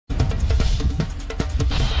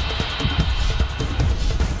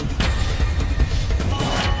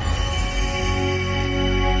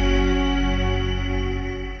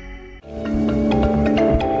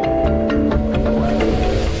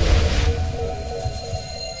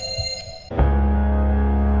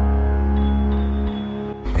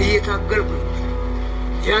እየታገልኩ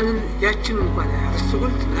ያንን ያችን እንኳን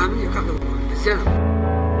ያስቡት ምናምን የከፈሉ እዚያ ነው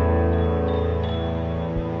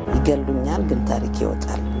ይገሉኛል ግን ታሪክ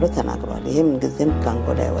ይወጣል ብሎ ተናግሯል። ይሄም ጊዜም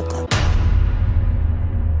ካንጎላ ይወጣል።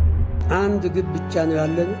 አንድ ግብ ብቻ ነው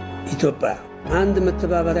ያለን ኢትዮጵያ አንድ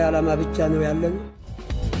መተባበሪያ ዓላማ ብቻ ነው ያለን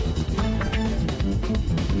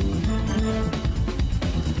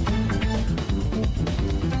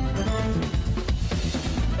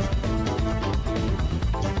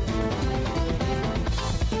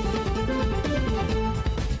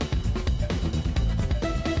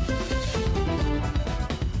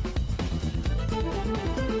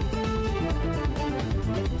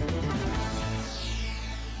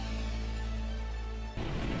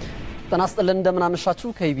ተናስተልን እንደምናመሻችሁ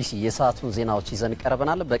ከኢቢሲ የሰዓቱን ዜናዎች ይዘን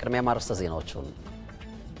ቀርበናል። በቅድሚያ ማርዕስተ ዜናዎቹን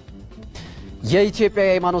የኢትዮጵያ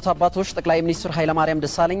የሃይማኖት አባቶች ጠቅላይ ሚኒስትር ኃይለ ማርያም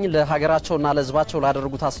ደሳለኝ ለሀገራቸውና ለሕዝባቸው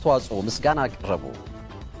ላደረጉት አስተዋጽኦ ምስጋና አቀረቡ።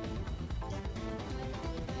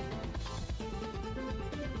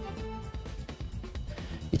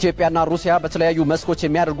 ኢትዮጵያና ሩሲያ በተለያዩ መስኮች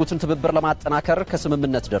የሚያደርጉትን ትብብር ለማጠናከር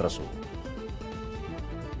ከስምምነት ደረሱ።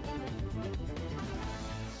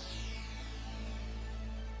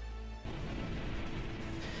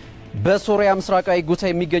 በሶሪያ ምስራቃዊ ጉታ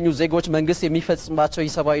የሚገኙ ዜጎች መንግስት የሚፈጽምባቸው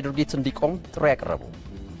የሰብአዊ ድርጊት እንዲቆም ጥሪ ያቀረቡ።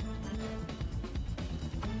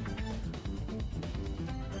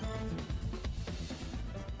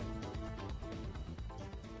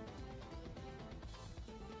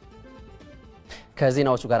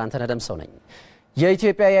 ከዜናዎቹ ጋር አንተነህ ደምሰው ነኝ።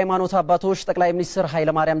 የኢትዮጵያ የሃይማኖት አባቶች ጠቅላይ ሚኒስትር ኃይለ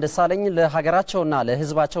ማርያም ደሳለኝ ለሀገራቸውና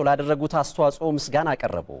ለሕዝባቸው ላደረጉት አስተዋጽኦ ምስጋና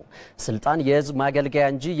አቀረቡ። ስልጣን የሕዝብ ማገልገያ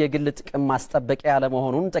እንጂ የግል ጥቅም ማስጠበቂያ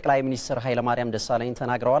ያለመሆኑን ጠቅላይ ሚኒስትር ኃይለ ማርያም ደሳለኝ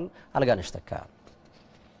ተናግረዋል። አልጋነሽ ተካ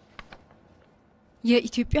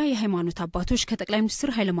የኢትዮጵያ የሃይማኖት አባቶች ከጠቅላይ ሚኒስትር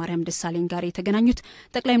ኃይለ ማርያም ደሳለኝ ጋር የተገናኙት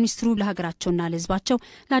ጠቅላይ ሚኒስትሩ ለሀገራቸውና ለሕዝባቸው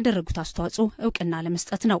ላደረጉት አስተዋጽኦ እውቅና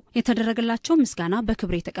ለመስጠት ነው። የተደረገላቸው ምስጋና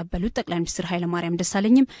በክብር የተቀበሉት ጠቅላይ ሚኒስትር ኃይለ ማርያም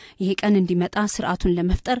ደሳለኝም ይሄ ቀን እንዲመጣ ስርዓቱን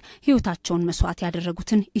ለመፍጠር ህይወታቸውን መስዋዕት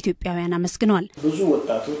ያደረጉትን ኢትዮጵያውያን አመስግነዋል። ብዙ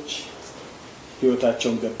ወጣቶች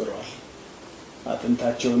ህይወታቸውን ገብረዋል፣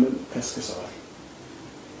 አጥንታቸውንም ከስክሰዋል።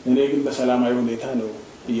 እኔ ግን በሰላማዊ ሁኔታ ነው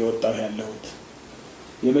እየወጣሁ ያለሁት።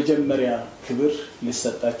 የመጀመሪያ ክብር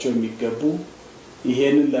ሊሰጣቸው የሚገቡ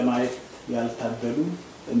ይሄንን ለማየት ያልታደሉ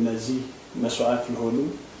እነዚህ መስዋዕት የሆኑ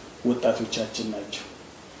ወጣቶቻችን ናቸው።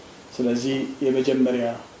 ስለዚህ የመጀመሪያ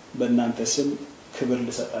በእናንተ ስም ክብር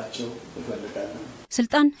ልሰጣቸው እፈልጋለሁ።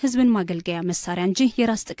 ስልጣን ህዝብን ማገልገያ መሳሪያ እንጂ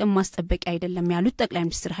የራስ ጥቅም ማስጠበቂያ አይደለም ያሉት ጠቅላይ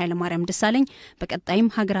ሚኒስትር ኃይለ ማርያም ደሳለኝ በቀጣይም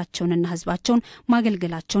ሀገራቸውንና ህዝባቸውን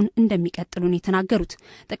ማገልገላቸውን እንደሚቀጥሉ ነው የተናገሩት።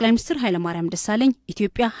 ጠቅላይ ሚኒስትር ኃይለ ማርያም ደሳለኝ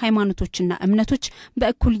ኢትዮጵያ ሃይማኖቶችና እምነቶች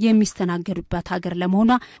በእኩል የሚስተናገዱባት ሀገር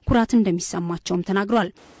ለመሆኗ ኩራት እንደሚሰማቸውም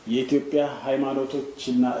ተናግረዋል። የኢትዮጵያ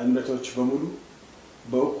ሃይማኖቶችና እምነቶች በሙሉ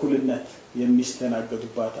በእኩልነት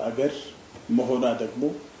የሚስተናገዱባት ሀገር መሆኗ ደግሞ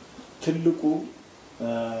ትልቁ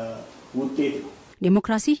ውጤት ነው።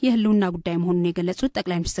 ዲሞክራሲ የህልውና ጉዳይ መሆኑን የገለጹት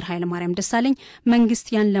ጠቅላይ ሚኒስትር ኃይለ ማርያም ደሳለኝ መንግስት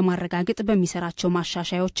ያን ለማረጋገጥ በሚሰራቸው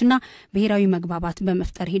ማሻሻያዎችና ብሔራዊ መግባባት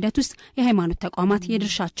በመፍጠር ሂደት ውስጥ የሃይማኖት ተቋማት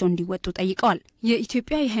የድርሻቸውን እንዲወጡ ጠይቀዋል።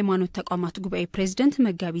 የኢትዮጵያ የሃይማኖት ተቋማት ጉባኤ ፕሬዝዳንት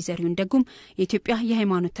መጋቢ ዘሪሁን ደጉም የኢትዮጵያ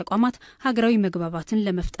የሃይማኖት ተቋማት ሀገራዊ መግባባትን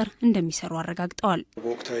ለመፍጠር እንደሚሰሩ አረጋግጠዋል።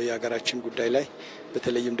 በወቅታዊ የሀገራችን ጉዳይ ላይ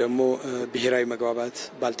በተለይም ደግሞ ብሔራዊ መግባባት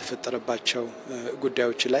ባልተፈጠረባቸው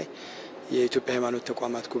ጉዳዮች ላይ የኢትዮጵያ ሃይማኖት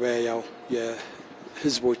ተቋማት ጉባኤ ያው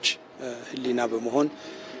የህዝቦች ህሊና በመሆን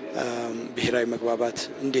ብሔራዊ መግባባት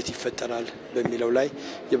እንዴት ይፈጠራል በሚለው ላይ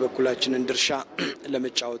የበኩላችንን ድርሻ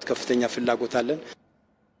ለመጫወት ከፍተኛ ፍላጎት አለን።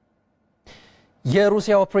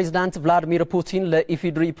 የሩሲያው ፕሬዝዳንት ቭላዲሚር ፑቲን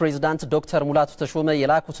ለኢፌዴሪ ፕሬዝዳንት ዶክተር ሙላቱ ተሾመ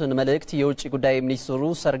የላኩትን መልእክት የውጭ ጉዳይ ሚኒስትሩ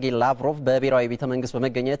ሰርጌይ ላቭሮቭ በብሔራዊ ቤተ መንግስት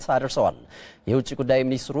በመገኘት አድርሰዋል። የውጭ ጉዳይ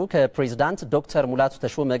ሚኒስትሩ ከፕሬዝዳንት ዶክተር ሙላቱ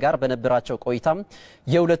ተሾመ ጋር በነበራቸው ቆይታም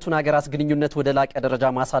የሁለቱን ሀገራት ግንኙነት ወደ ላቀ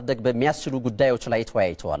ደረጃ ማሳደግ በሚያስችሉ ጉዳዮች ላይ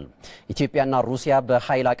ተወያይተዋል። ኢትዮጵያና ሩሲያ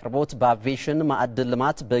በኃይል አቅርቦት፣ በአቪዬሽን፣ ማዕድን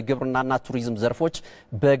ልማት፣ በግብርናና ቱሪዝም ዘርፎች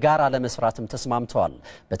በጋራ ለመስራትም ተስማምተዋል።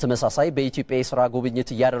 በተመሳሳይ በኢትዮጵያ የሥራ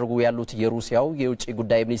ጉብኝት እያደረጉ ያሉት የሩሲያው የውጭ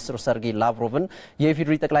ጉዳይ ሚኒስትር ሰርጌይ ላቭሮቭን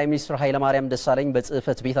የኢፌዴሪ ጠቅላይ ሚኒስትር ኃይለ ማርያም ደሳለኝ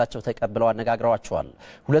በጽህፈት ቤታቸው ተቀብለው አነጋግረዋቸዋል።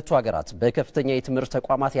 ሁለቱ ሀገራት በከፍተኛ የትምህርት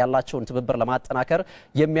ተቋማት ያላቸውን ትብብር ለማጠናከር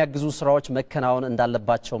የሚያግዙ ስራዎች መከናወን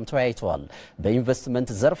እንዳለባቸውም ተወያይተዋል። በኢንቨስትመንት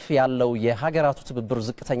ዘርፍ ያለው የሀገራቱ ትብብር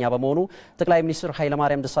ዝቅተኛ በመሆኑ ጠቅላይ ሚኒስትር ኃይለ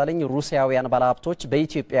ማርያም ደሳለኝ ሩሲያውያን ባለሀብቶች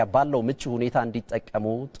በኢትዮጵያ ባለው ምቹ ሁኔታ እንዲጠቀሙ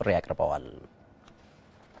ጥሪ አቅርበዋል።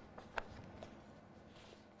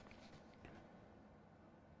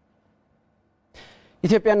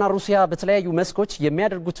 ኢትዮጵያና ሩሲያ በተለያዩ መስኮች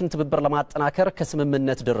የሚያደርጉትን ትብብር ለማጠናከር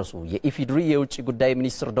ከስምምነት ደረሱ። የኢፌዴሪ የውጭ ጉዳይ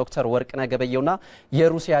ሚኒስትር ዶክተር ወርቅነህ ገበየሁና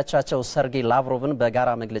የሩሲያ አቻቸው ሰርጌይ ላቭሮቭን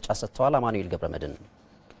በጋራ መግለጫ ሰጥተዋል። አማኑኤል ገብረመድህን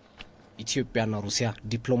ኢትዮጵያና ሩሲያ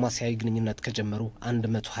ዲፕሎማሲያዊ ግንኙነት ከጀመሩ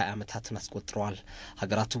 120 ዓመታትን አስቆጥረዋል።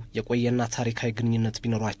 ሀገራቱ የቆየና ታሪካዊ ግንኙነት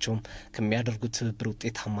ቢኖራቸውም ከሚያደርጉት ትብብር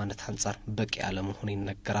ውጤታማነት አንጻር በቂ አለመሆኑ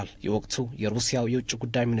ይነገራል። የወቅቱ የሩሲያው የውጭ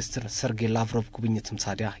ጉዳይ ሚኒስትር ሰርጌይ ላቭሮቭ ጉብኝትም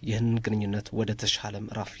ታዲያ ይህንን ግንኙነት ወደ ተሻለ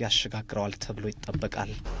ምዕራፍ ያሸጋግረዋል ተብሎ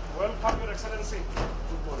ይጠበቃል።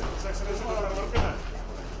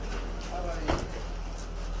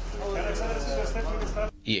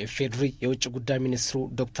 የኢፌዴሪ የውጭ ጉዳይ ሚኒስትሩ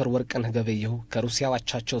ዶክተር ወርቅነህ ገበየሁ ከሩሲያ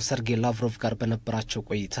አቻቸው ሰርጌይ ላቭሮቭ ጋር በነበራቸው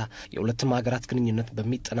ቆይታ የሁለቱም ሀገራት ግንኙነት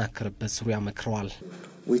በሚጠናከርበት ዙሪያ መክረዋል።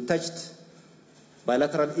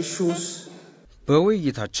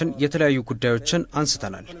 በውይይታችን የተለያዩ ጉዳዮችን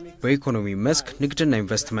አንስተናል። በኢኮኖሚ መስክ ንግድና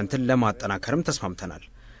ኢንቨስትመንትን ለማጠናከርም ተስማምተናል።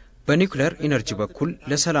 በኒውክሌር ኢነርጂ በኩል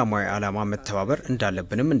ለሰላማዊ ዓላማ መተባበር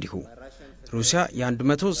እንዳለብንም እንዲሁ። ሩሲያ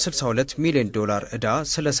የ162 ሚሊዮን ዶላር ዕዳ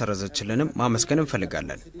ስለሰረዘችልንም ማመስገን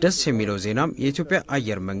እንፈልጋለን። ደስ የሚለው ዜናም የኢትዮጵያ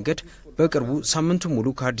አየር መንገድ በቅርቡ ሳምንቱ ሙሉ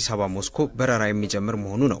ከአዲስ አበባ ሞስኮ በረራ የሚጀምር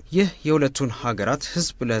መሆኑ ነው። ይህ የሁለቱን ሀገራት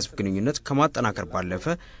ህዝብ ለህዝብ ግንኙነት ከማጠናከር ባለፈ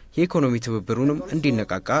የኢኮኖሚ ትብብሩንም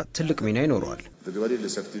እንዲነቃቃ ትልቅ ሚና ይኖረዋል።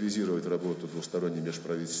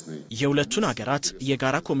 የሁለቱን ሀገራት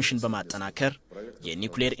የጋራ ኮሚሽን በማጠናከር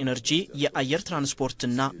የኒውክሌር ኢነርጂ፣ የአየር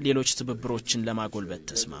ትራንስፖርትና ሌሎች ትብብሮችን ለማጎልበት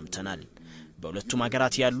ተስማምተናል። በሁለቱም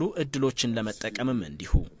ሀገራት ያሉ እድሎችን ለመጠቀምም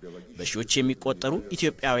እንዲሁ። በሺዎች የሚቆጠሩ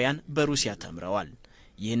ኢትዮጵያውያን በሩሲያ ተምረዋል።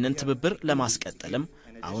 ይህንን ትብብር ለማስቀጠልም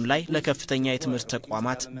አሁን ላይ ለከፍተኛ የትምህርት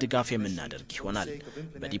ተቋማት ድጋፍ የምናደርግ ይሆናል።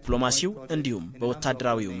 በዲፕሎማሲው እንዲሁም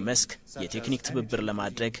በወታደራዊው መስክ የቴክኒክ ትብብር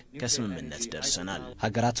ለማድረግ ከስምምነት ደርሰናል።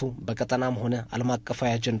 ሀገራቱ በቀጠናም ሆነ ዓለም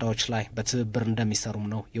አቀፋዊ አጀንዳዎች ላይ በትብብር እንደሚሰሩም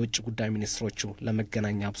ነው የውጭ ጉዳይ ሚኒስትሮቹ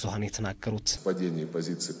ለመገናኛ ብዙሃን የተናገሩት።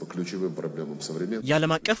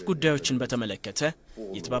 የዓለም አቀፍ ጉዳዮችን በተመለከተ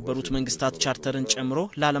የተባበሩት መንግስታት ቻርተርን ጨምሮ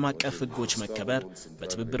ለዓለም አቀፍ ህጎች መከበር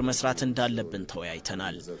በትብብር መስራት እንዳለብን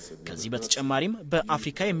ተወያይተናል። ከዚህ በተጨማሪም በአፍሪካ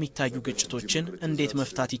የሚታዩ ግጭቶችን እንዴት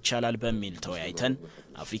መፍታት ይቻላል በሚል ተወያይተን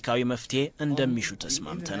አፍሪካዊ መፍትሄ እንደሚሹ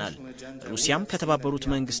ተስማምተናል። ሩሲያም ከተባበሩት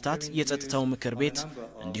መንግስታት የጸጥታው ምክር ቤት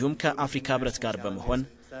እንዲሁም ከአፍሪካ ህብረት ጋር በመሆን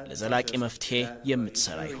ለዘላቂ መፍትሄ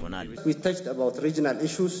የምትሰራ ይሆናል።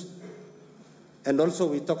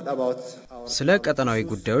 ስለ ቀጠናዊ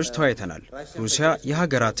ጉዳዮች ተወያይተናል። ሩሲያ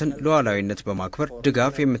የሀገራትን ሉዓላዊነት በማክበር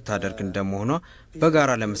ድጋፍ የምታደርግ እንደመሆኗ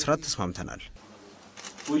በጋራ ለመስራት ተስማምተናል።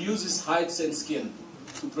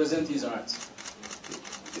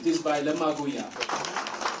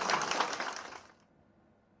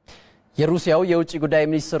 የሩሲያው የውጭ ጉዳይ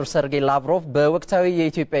ሚኒስትር ሰርጌይ ላቭሮቭ በወቅታዊ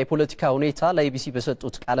የኢትዮጵያ የፖለቲካ ሁኔታ ለኢቢሲ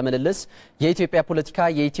በሰጡት ቃለ ምልልስ የኢትዮጵያ ፖለቲካ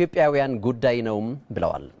የኢትዮጵያውያን ጉዳይ ነው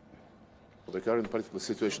ብለዋል። The current political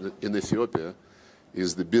situation in Ethiopia is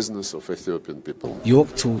the business of Ethiopian people.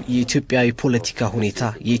 የወቅቱ የኢትዮጵያ የፖለቲካ ሁኔታ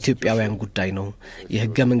የኢትዮጵያውያን ጉዳይ ነው።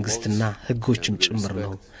 የህገ መንግስትና ህጎችም ጭምር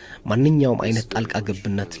ነው። ማንኛውም አይነት ጣልቃ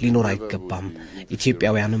ገብነት ሊኖር አይገባም።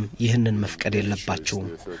 ኢትዮጵያውያንም ይህንን መፍቀድ የለባቸውም።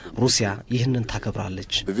 ሩሲያ ይህንን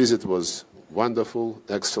ታከብራለች። The visit was wonderful,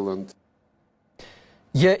 excellent.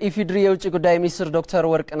 የኢፌዴሪ የውጭ ጉዳይ ሚኒስትር ዶክተር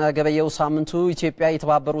ወርቅነህ ገበየሁ ሳምንቱ ኢትዮጵያ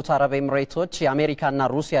የተባበሩት አረብ ኤሚሬቶች የአሜሪካና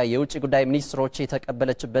ሩሲያ የውጭ ጉዳይ ሚኒስትሮች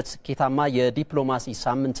የተቀበለችበት ስኬታማ የዲፕሎማሲ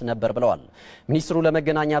ሳምንት ነበር ብለዋል። ሚኒስትሩ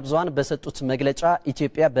ለመገናኛ ብዙሃን በሰጡት መግለጫ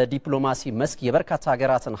ኢትዮጵያ በዲፕሎማሲ መስክ የበርካታ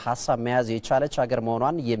ሀገራትን ሀሳብ መያዝ የቻለች ሀገር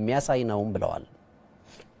መሆኗን የሚያሳይ ነው ብለዋል።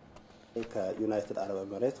 ከዩናይትድ አረብ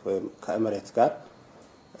ኤሚሬት ወይም ከኤሚሬት ጋር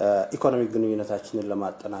ኢኮኖሚክ ግንኙነታችንን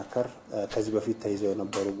ለማጠናከር ከዚህ በፊት ተይዘው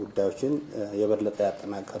የነበሩ ጉዳዮችን የበለጠ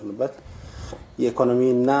ያጠናከርንበት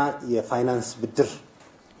የኢኮኖሚና የፋይናንስ ብድርና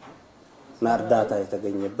እርዳታ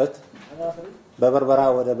የተገኘበት በበርበራ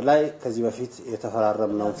ወደብ ላይ ከዚህ በፊት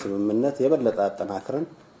የተፈራረምነው ስምምነት የበለጠ አጠናክረን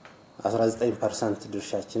 19%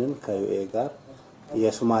 ድርሻችንን ከዩኤ ጋር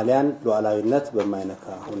የሶማሊያን ሉዓላዊነት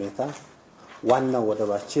በማይነካ ሁኔታ ዋናው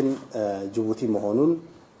ወደባችን ጅቡቲ መሆኑን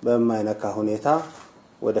በማይነካ ሁኔታ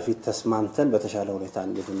ወደፊት ተስማምተን በተሻለ ሁኔታ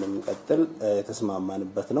እንደምንቀጥል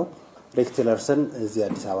የተስማማንበት ነው። ሬክስ ቲለርሰን እዚህ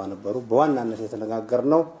አዲስ አበባ ነበሩ። በዋናነት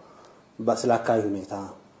የተነጋገርነው በስላካይ ሁኔታ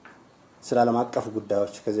ስለ ዓለም አቀፍ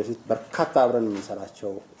ጉዳዮች ከዚህ በፊት በርካታ አብረን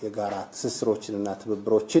የምንሰራቸው የጋራ ትስስሮችንና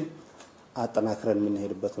ትብብሮችን አጠናክረን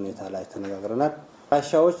የምንሄድበት ሁኔታ ላይ ተነጋግረናል።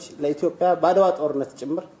 ራሻዎች ለኢትዮጵያ ባድዋ ጦርነት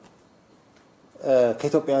ጭምር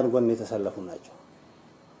ከኢትዮጵያውያን ጎን የተሰለፉ ናቸው።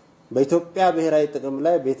 በኢትዮጵያ ብሔራዊ ጥቅም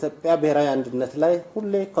ላይ በኢትዮጵያ ብሔራዊ አንድነት ላይ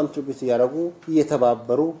ሁሌ ኮንትሪቢዩት ያደረጉ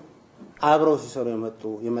እየተባበሩ አብረው ሲሰሩ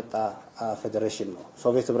የመጣ ፌደሬሽን ነው።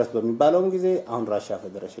 ሶቪየት ህብረት በሚባለው ጊዜ አሁን ራሻ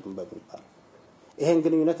ፌደሬሽን በሚባለው ይሄን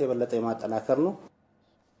ግንኙነት የበለጠ የማጠናከር ነው።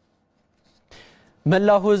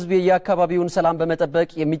 መላው ህዝብ የየአካባቢውን ሰላም በመጠበቅ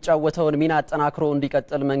የሚጫወተውን ሚና አጠናክሮ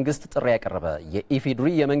እንዲቀጥል መንግስት ጥሪ ያቀረበ። የኢፌድሪ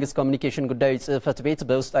የመንግስት ኮሚኒኬሽን ጉዳዮች ጽህፈት ቤት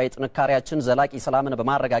በውስጣዊ ጥንካሬያችን ዘላቂ ሰላምን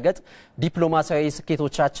በማረጋገጥ ዲፕሎማሲያዊ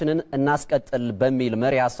ስኬቶቻችንን እናስቀጥል በሚል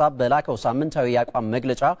መሪ ሐሳብ በላከው ሳምንታዊ የአቋም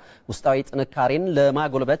መግለጫ ውስጣዊ ጥንካሬን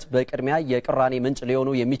ለማጎልበት በቅድሚያ የቅራኔ ምንጭ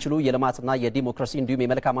ሊሆኑ የሚችሉ የልማትና የዲሞክራሲ እንዲሁም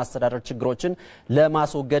የመልካም አስተዳደር ችግሮችን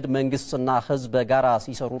ለማስወገድ መንግስትና ህዝብ በጋራ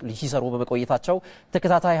ሲሰሩ በመቆየታቸው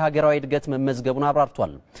ተከታታይ ሀገራዊ እድገት መመዝገቡን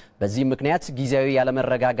አብራርቷል። በዚህ ምክንያት ጊዜያዊ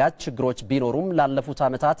ያለመረጋጋት ችግሮች ቢኖሩም ላለፉት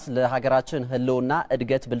ዓመታት ለሀገራችን ህልውና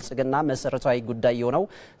እድገት ብልጽግና መሰረታዊ ጉዳይ የሆነው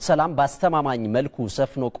ሰላም ባስተማማኝ መልኩ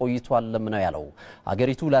ሰፍኖ ቆይቷልም ነው ያለው።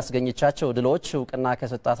 ሀገሪቱ ላስገኘቻቸው ድሎች እውቅና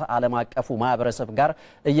ከሰጣት ዓለም አቀፉ ማህበረሰብ ጋር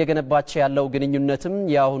እየገነባች ያለው ግንኙነትም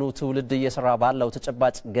የአሁኑ ትውልድ እየሰራ ባለው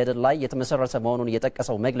ተጨባጭ ገድል ላይ የተመሰረተ መሆኑን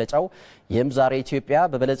የጠቀሰው መግለጫው ይህም ዛሬ ኢትዮጵያ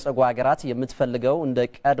በበለጸጉ ሀገራት የምትፈልገው እንደ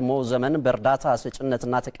ቀድሞ ዘመን በእርዳታ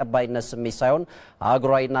ሰጭነትና ተቀባይነት ስሜት ሳይሆን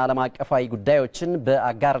አገራዊና ዓለም አቀፋዊ ጉዳዮችን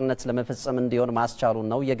በአጋርነት ለመፈጸም እንዲሆን ማስቻሉን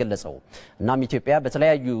ነው የገለጸው። እናም ኢትዮጵያ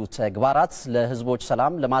በተለያዩ ተግባራት ለህዝቦች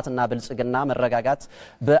ሰላም ልማትና ብልጽግና መረጋጋት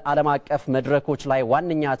በዓለም አቀፍ መድረኮች ላይ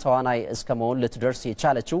ዋነኛ ተዋናይ እስከመሆን ልትደርስ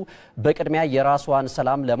የቻለችው በቅድሚያ የራሷን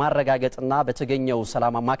ሰላም ለማረጋገጥና በተገኘው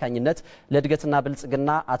ሰላም አማካኝነት ለእድገትና ብልጽግና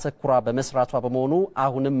አተኩራ በመስራቷ በመሆኑ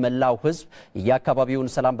አሁንም መላው ህዝብ የአካባቢውን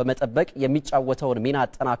ሰላም በመጠበቅ የሚጫወተውን ሚና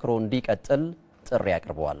አጠናክሮ እንዲቀጥል ጥሪ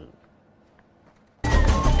አቅርበዋል።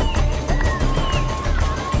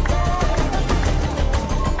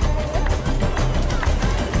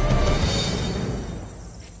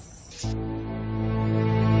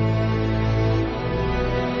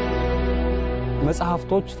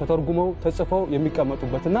 መጽሐፍቶች ተተርጉመው ተጽፈው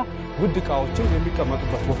የሚቀመጡበትና ውድ ዕቃዎችን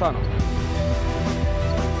የሚቀመጡበት ቦታ ነው።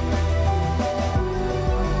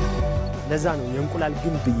 ለዛ ነው የእንቁላል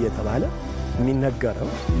ግንብ እየተባለ የሚነገረው።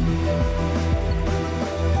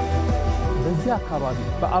 በዚህ አካባቢ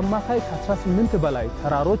በአማካይ ከ18 በላይ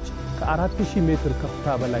ተራሮች ከ4000 ሜትር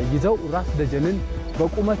ከፍታ በላይ ይዘው ራስ ደጀንን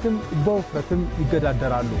በቁመትም በውፍረትም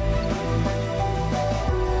ይገዳደራሉ።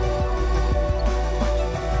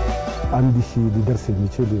 1000 ሊደርስ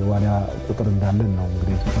የሚችል የዋልያ ቁጥር እንዳለን ነው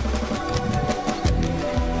እንግዲህ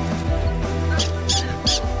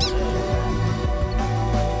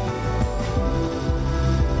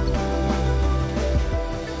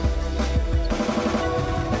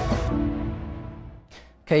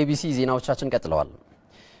ከኢቢሲ ዜናዎቻችን ቀጥለዋል።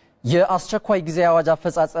 የአስቸኳይ ጊዜ አዋጅ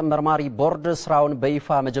አፈጻጸም መርማሪ ቦርድ ስራውን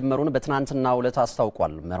በይፋ መጀመሩን በትናንትናው ዕለት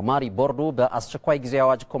አስታውቋል። መርማሪ ቦርዱ በአስቸኳይ ጊዜ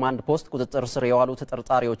አዋጅ ኮማንድ ፖስት ቁጥጥር ስር የዋሉ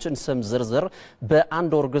ተጠርጣሪዎችን ስም ዝርዝር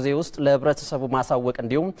በአንድ ወር ጊዜ ውስጥ ለህብረተሰቡ ማሳወቅ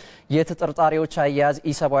እንዲሁም የተጠርጣሪዎች አያያዝ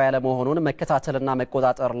ኢሰብአዊ ያለመሆኑን መከታተልና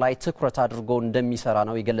መቆጣጠር ላይ ትኩረት አድርጎ እንደሚሰራ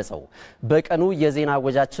ነው የገለጸው። በቀኑ የዜና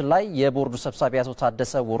ወጃችን ላይ የቦርዱ ሰብሳቢ አቶ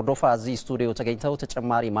ታደሰ ወርዶፋ እዚህ ስቱዲዮ ተገኝተው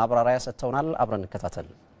ተጨማሪ ማብራሪያ ሰጥተውናል። አብረን እንከታተል።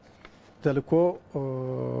 ተልኮ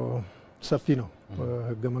ሰፊ ነው።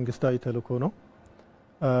 ህገ መንግስታዊ ተልኮ ነው።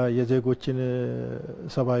 የዜጎችን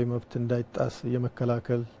ሰብአዊ መብት እንዳይጣስ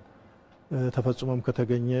የመከላከል ተፈጽሞም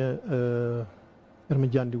ከተገኘ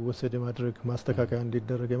እርምጃ እንዲወሰድ የማድረግ ማስተካከያ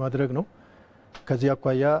እንዲደረግ የማድረግ ነው። ከዚህ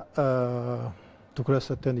አኳያ ትኩረት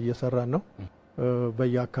ሰጥተን እየሰራን ነው።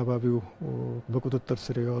 በየአካባቢው በቁጥጥር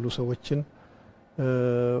ስር የዋሉ ሰዎችን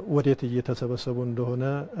ወዴት እየተሰበሰቡ እንደሆነ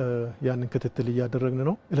ያንን ክትትል እያደረግን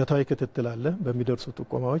ነው። ዕለታዊ ክትትል አለ። በሚደርሱ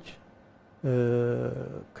ጥቆማዎች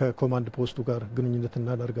ከኮማንድ ፖስቱ ጋር ግንኙነት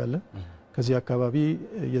እናደርጋለን። ከዚህ አካባቢ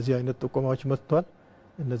የዚህ አይነት ጥቆማዎች መጥቷል።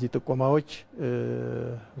 እነዚህ ጥቆማዎች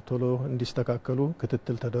ቶሎ እንዲስተካከሉ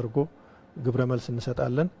ክትትል ተደርጎ ግብረ መልስ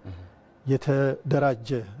እንሰጣለን። የተደራጀ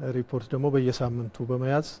ሪፖርት ደግሞ በየሳምንቱ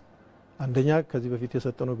በመያዝ አንደኛ ከዚህ በፊት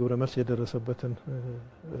የሰጠነው ግብረ መልስ የደረሰበትን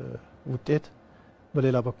ውጤት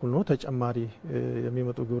በሌላ በኩል ነው ተጨማሪ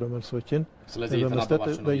የሚመጡ ግብረ መልሶችን በመስጠት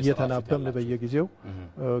በየተናበብን በየጊዜው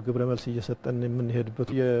ግብረ መልስ እየሰጠን የምንሄድበት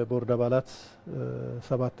የቦርድ አባላት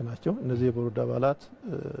 7 ናቸው። እነዚህ የቦርድ አባላት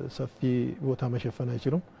ሰፊ ቦታ መሸፈን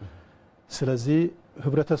አይችሉም። ስለዚህ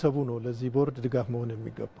ህብረተሰቡ ነው ለዚህ ቦርድ ድጋፍ መሆን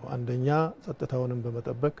የሚገባው። አንደኛ ጸጥታውንም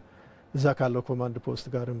በመጠበቅ እዛ ካለው ኮማንድ ፖስት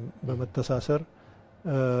ጋርም በመተሳሰር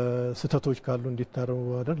ስህተቶች ካሉ እንዲታረሙ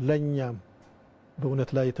በማድረግ ለኛም በእውነት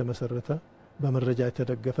ላይ የተመሰረተ በመረጃ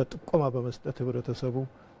የተደገፈ ጥቆማ በመስጠት ህብረተሰቡ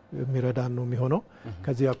የሚረዳን ነው የሚሆነው።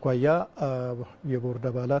 ከዚህ አኳያ የቦርድ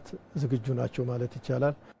አባላት ዝግጁ ናቸው ማለት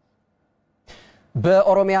ይቻላል።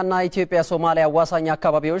 በኦሮሚያና ኢትዮጵያ ሶማሊያ አዋሳኝ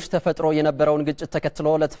አካባቢዎች ተፈጥሮ የነበረውን ግጭት ተከትሎ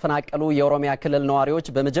ለተፈናቀሉ የኦሮሚያ ክልል ነዋሪዎች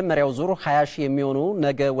በመጀመሪያው ዙር 20 ሺህ የሚሆኑ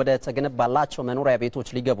ነገ ወደ ተገነባላቸው መኖሪያ ቤቶች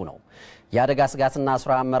ሊገቡ ነው። የአደጋ ስጋትና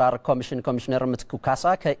ስራ አመራር ኮሚሽነር ምትኩ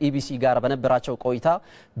ካሳ ከኢቢሲ ጋር በነበራቸው ቆይታ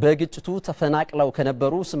በግጭቱ ተፈናቅለው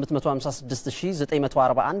ከነበሩ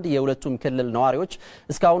 856941 የሁለቱም ክልል ነዋሪዎች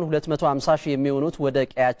እስካሁን 250 ሺህ የሚሆኑት ወደ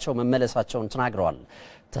ቀያቸው መመለሳቸውን ተናግረዋል።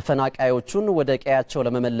 ተፈናቃዮቹን ወደ ቀያቸው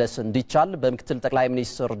ለመመለስ እንዲቻል በምክትል ጠቅላይ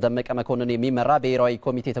ሚኒስትር ደመቀ መኮንን የሚመራ ብሔራዊ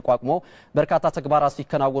ኮሚቴ ተቋቁሞ በርካታ ተግባራት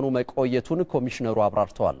ሲከናወኑ መቆየቱን ኮሚሽነሩ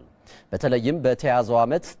አብራርተዋል። በተለይም በተያዘው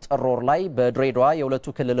ዓመት ጥር ወር ላይ በድሬዳዋ የሁለቱ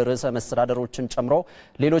ክልል ርዕሰ መስተዳደሮችን ጨምሮ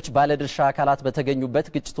ሌሎች ባለድርሻ አካላት በተገኙበት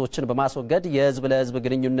ግጭቶችን በማስወገድ የህዝብ ለህዝብ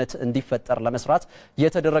ግንኙነት እንዲፈጠር ለመስራት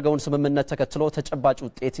የተደረገውን ስምምነት ተከትሎ ተጨባጭ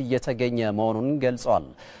ውጤት እየተገኘ መሆኑን ገልጸዋል።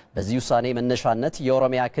 በዚህ ውሳኔ መነሻነት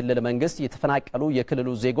የኦሮሚያ ክልል መንግስት የተፈናቀሉ የክልሉ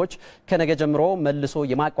ዜጎች ከነገ ጀምሮ መልሶ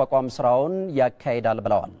የማቋቋም ስራውን ያካሂዳል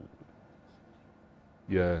ብለዋል።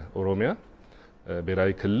 የኦሮሚያ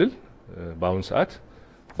ብሔራዊ ክልል በአሁን ሰዓት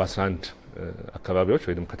በ11 አካባቢዎች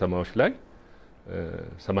ወይም ከተማዎች ላይ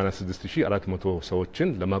 86400 ሰዎችን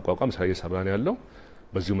ለማቋቋም ስራ እየሰራ ነው ያለው።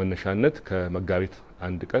 በዚሁ መነሻነት ከመጋቢት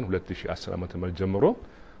 1 ቀን 2010 ዓ.ም ጀምሮ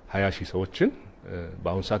 20 ሺህ ሰዎችን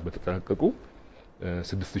በአሁን ሰዓት በተጠናቀቁ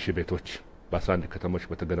 6000 ቤቶች በ11 ከተሞች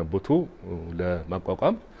በተገነቡት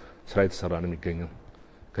ለማቋቋም ስራ እየተሰራ ነው የሚገኘው።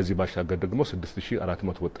 ከዚህ ባሻገር ደግሞ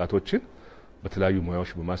 6400 ወጣቶችን በተለያዩ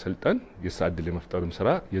ሙያዎች በማሰልጠን የስራ ዕድል የመፍጠርም ስራ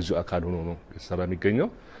የዚሁ አካል ሆኖ ነው የተሰራ የሚገኘው።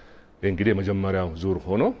 እንግዲህ የመጀመሪያው ዙር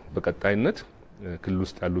ሆኖ በቀጣይነት ክልል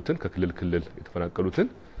ውስጥ ያሉትን ከክልል ክልል የተፈናቀሉትን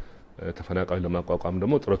ተፈናቃዮች ለማቋቋም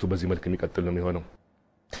ደግሞ ጥረቱ በዚህ መልክ የሚቀጥል ነው የሚሆነው።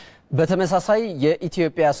 በተመሳሳይ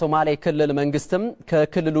የኢትዮጵያ ሶማሌ ክልል መንግስትም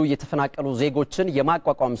ከክልሉ የተፈናቀሉ ዜጎችን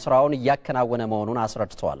የማቋቋም ስራውን እያከናወነ መሆኑን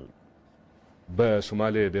አስረድተዋል።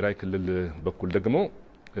 በሶማሌ ብሔራዊ ክልል በኩል ደግሞ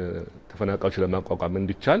ተፈናቃዮች ለማቋቋም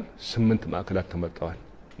እንዲቻል 8 ማዕከላት ተመርጠዋል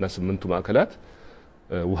እና 8ቱ ማዕከላት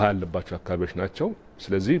ውሃ ያለባቸው አካባቢዎች ናቸው።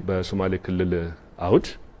 ስለዚህ በሶማሌ ክልል አውድ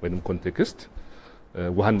ወይም ኮንቴክስት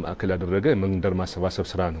ውሃን ማዕከል ያደረገ መንደር ማሰባሰብ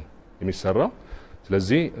ስራ ነው የሚሰራው።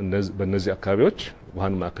 ስለዚህ በእነዚህ አካባቢዎች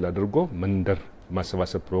ውሃን ማዕከል አድርጎ መንደር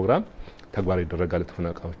ማሰባሰብ ፕሮግራም ተግባራዊ ይደረጋል።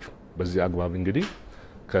 ተፈናቃዮቹ በዚህ አግባብ እንግዲህ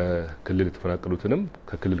ከክልል የተፈናቀሉትንም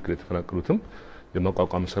ከክልል ክልል የተፈናቀሉትም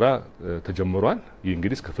የማቋቋም ስራ ተጀምሯል። ይህ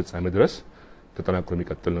እንግዲህ እስከ ፍጻሜ ድረስ ተጠናክሮ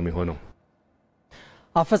የሚቀጥል ነው የሚሆነው።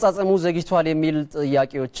 አፈጻጸሙ ዘግይቷል የሚል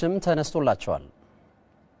ጥያቄዎችም ተነስቶላቸዋል።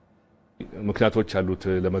 ምክንያቶች አሉት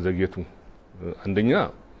ለመዘግየቱ። አንደኛ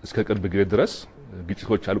እስከ ቅርብ ጊዜ ድረስ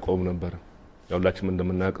ግጭቶች አልቆሙም ነበር። ሁላችንም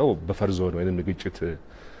እንደምናውቀው በፈር ዞን ወይም የግጭት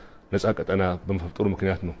ነፃ ቀጠና በመፈጠሩ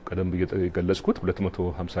ምክንያት ነው ቀደም ብዬ ገለጽኩት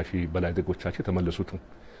 250 ሺህ በላይ ዜጎቻችን ተመለሱት።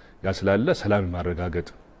 ያ ስላለ ሰላም ማረጋገጥ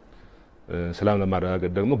ሰላም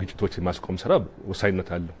ለማረጋገጥ ደግሞ ግጭቶች የማስቆም ስራ ወሳኝነት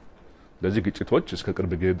አለው። ለዚህ ግጭቶች እስከ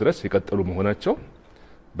ቅርብ ጊዜ ድረስ የቀጠሉ መሆናቸው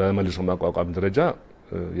በመልሶ ማቋቋም ደረጃ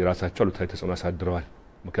የራሳቸው አሉታዊ ተጽዕኖ አሳድረዋል።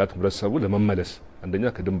 ምክንያቱም ህብረተሰቡ ለመመለስ አንደኛ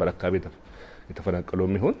ከድንበር አካባቢ የተፈናቀለው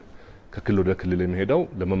የሚሆን ከክልል ወደ ክልል የሚሄደው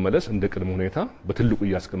ለመመለስ እንደ ቅድመ ሁኔታ በትልቁ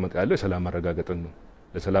እያስቀመጠ ያለው የሰላም ማረጋገጥን ነው።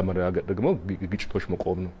 ለሰላም ማረጋገጥ ደግሞ ግጭቶች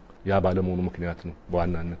መቆም ነው። ያ ባለመሆኑ ምክንያት ነው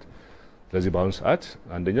በዋናነት። ስለዚህ በአሁኑ ሰዓት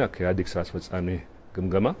አንደኛ ከኢህአዴግ ስራ አስፈጻሚ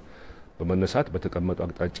ግምገማ በመነሳት በተቀመጠው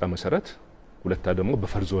አቅጣጫ መሰረት፣ ሁለታ ደግሞ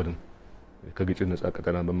በፈር ዞን ከግጭት ነፃ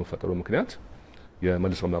ቀጠና በመፈጠሩ ምክንያት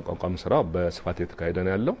የመልሶ ማቋቋም ስራ በስፋት የተካሄደ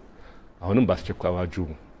ነው ያለው። አሁንም በአስቸኳይ አዋጁ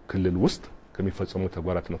ክልል ውስጥ ከሚፈጸሙ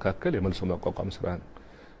ተግባራት መካከል የመልሶ ማቋቋም ስራ ነው።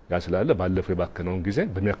 ያ ስላለ ባለፈው የባከነውን ጊዜ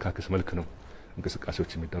በሚያካክስ መልክ ነው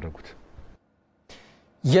እንቅስቃሴዎች የሚደረጉት።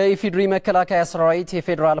 የኢፌዴሪ መከላከያ ሰራዊት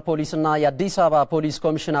የፌዴራል ፖሊስና የአዲስ አበባ ፖሊስ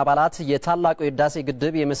ኮሚሽን አባላት የታላቁ የህዳሴ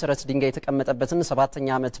ግድብ የመሰረት ድንጋይ የተቀመጠበትን 7ኛ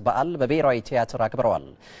ዓመት በዓል በብሔራዊ ቲያትር አክብረዋል።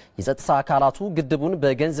 የጸጥታ አካላቱ ግድቡን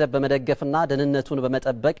በገንዘብ በመደገፍና ደህንነቱን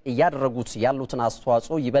በመጠበቅ እያደረጉት ያሉትን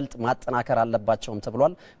አስተዋጽኦ ይበልጥ ማጠናከር አለባቸውም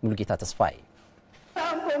ተብሏል። ሙሉጌታ ተስፋዬ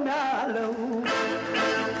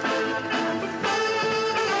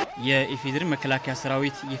የኢፌዴሪ መከላከያ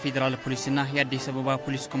ሰራዊት የፌዴራል ፖሊስና የአዲስ አበባ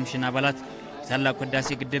ፖሊስ ኮሚሽን አባላት የታላቁ ህዳሴ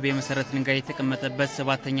ግድብ የመሰረት ድንጋይ የተቀመጠበት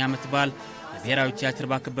 7ኛ ዓመት በዓል በብሔራዊ ቲያትር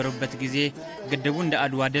ባከበሩበት ጊዜ ግድቡ እንደ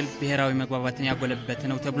አድዋ ድል ብሔራዊ መግባባትን ያጎለበት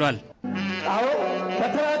ነው ተብሏል። አዎ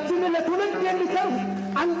በተራችን ለትውልድ የሚተርፍ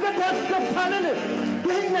አንገት ያስደፋልን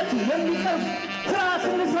ድህነት የሚቀርፍ ስራ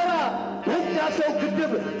ስንሰራ በህዳሴው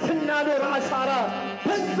ግድብ ስናኖር አሻራ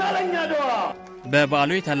በዛለኛ ደዋ።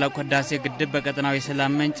 በበዓሉ የታላቁ ህዳሴ ግድብ በቀጠናው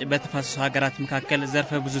የሰላም ምንጭ በተፋሰሱ ሀገራት መካከል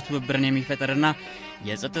ዘርፈ ብዙ ትብብርን የሚፈጥርና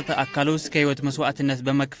የጸጥታ አካሉ እስከ ህይወት መስዋዕትነት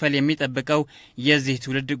በመክፈል የሚጠብቀው የዚህ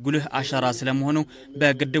ትውልድ ጉልህ አሻራ ስለመሆኑ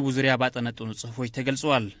በግድቡ ዙሪያ ባጠነጠኑ ጽሑፎች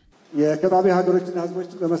ተገልጿል። የከባቢ ሀገሮችና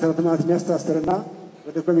ህዝቦችን በመሰረተ ልማት የሚያስተሳስርና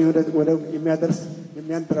ወደ ኢኮኖሚ ወደ የሚያደርስ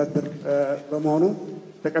የሚያንደራድር በመሆኑ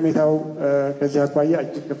ጠቀሜታው ከዚህ አኳያ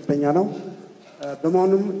እጅግ ከፍተኛ ነው።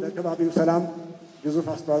 በመሆኑም ለከባቢው ሰላም ግዙፍ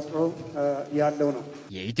አስተዋጽኦ ያለው ነው።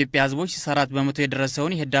 የኢትዮጵያ ሕዝቦች 4 በመቶ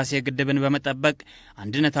የደረሰውን የህዳሴ ግድብን በመጠበቅ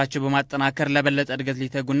አንድነታቸው በማጠናከር ለበለጠ እድገት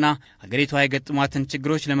ሊተጉና ሀገሪቷ የገጠሟትን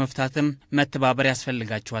ችግሮች ለመፍታትም መተባበር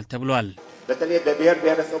ያስፈልጋቸዋል ተብሏል። በተለይ በብሔር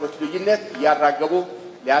ብሔረሰቦች ልዩነት እያራገቡ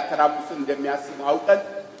ሊያተራምሱ እንደሚያስቡ አውቀን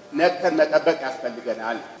ነቅተን መጠበቅ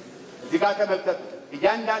ያስፈልገናል። እዚህ ጋር ተመልከቱ።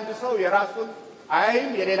 እያንዳንዱ ሰው የራሱን አይም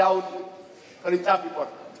የሌላውን ቅርንጫፍ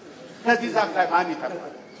ይቆርጣል። ከዚህ ዛፍ ላይ ማን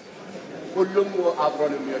ይተርፋል? ሁሉም አብሮ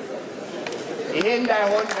ነው የሚወጣው። ይሄ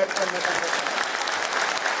እንዳይሆን ነቅተን መጠበቅ፣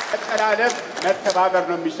 መተላለፍ፣ መተባበር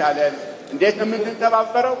ነው የሚሻለን። እንዴት ነው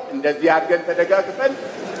የምንተባበረው? እንደዚህ አድርገን ተደጋግፈን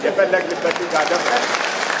የፈለግንበትን ጋር ደርሰን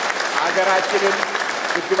ሀገራችንን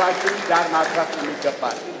ግድባችንን ዳር ማድረስ ነው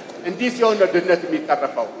የሚገባል። እንዲህ ሲሆን ነው ድህነት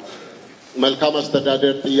የሚቀረፈው። መልካም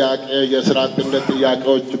አስተዳደር ጥያቄ፣ የስራ አጥነት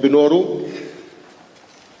ጥያቄዎች ቢኖሩ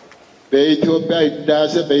በኢትዮጵያ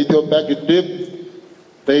ህዳሴ በኢትዮጵያ ግድብ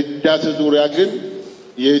በህዳሴ ዙሪያ ግን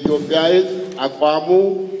የኢትዮጵያ ህዝብ አቋሙ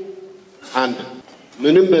አንድ፣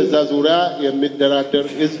 ምንም በዛ ዙሪያ የሚደራደር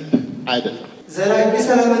ህዝብ አይደለም። ዘላቂ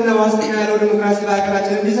ሰላምና ዋስትና ያለው ዲሞክራሲ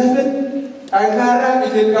በሀገራችን እንዲሰፍን ጠንካራ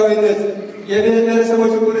ኢትዮጵያዊነት የብሔር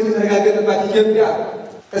ብሔረሰቦች እኩልነት የተረጋገጠባት ኢትዮጵያ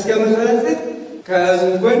እስከ መሰረትን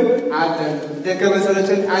ከህዝብ ጎን አለን።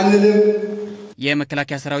 ደከመሰረትን አንልም።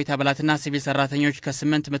 የመከላከያ ሰራዊት አባላትና ሲቪል ሰራተኞች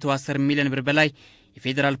ከ810 ሚሊዮን ብር በላይ፣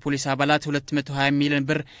 የፌዴራል ፖሊስ አባላት 220 ሚሊዮን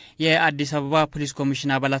ብር፣ የአዲስ አበባ ፖሊስ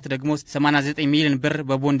ኮሚሽን አባላት ደግሞ 89 ሚሊዮን ብር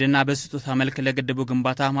በቦንድና በስጦታ መልክ ለግድቡ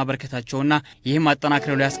ግንባታ ማበረከታቸውና ይህም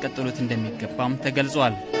አጠናክረው ሊያስቀጥሉት እንደሚገባም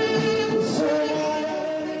ተገልጿል።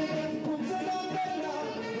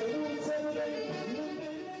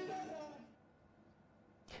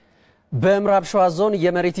 በምዕራብ ሸዋ ዞን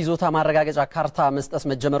የመሬት ይዞታ ማረጋገጫ ካርታ መስጠት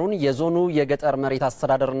መጀመሩን የዞኑ የገጠር መሬት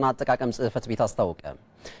አስተዳደርና አጠቃቀም ጽሕፈት ቤት አስታወቀ።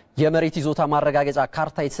 የመሬት ይዞታ ማረጋገጫ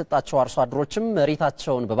ካርታ የተሰጣቸው አርሶ አደሮችም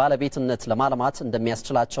መሬታቸውን በባለቤትነት ለማልማት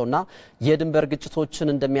እንደሚያስችላቸውና የድንበር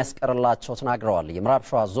ግጭቶችን እንደሚያስቀርላቸው ተናግረዋል። የምዕራብ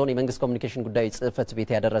ሸዋ ዞን የመንግስት ኮሚኒኬሽን ጉዳዮች ጽሕፈት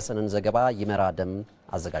ቤት ያደረሰንን ዘገባ ይመራደም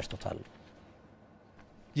አዘጋጅቶታል።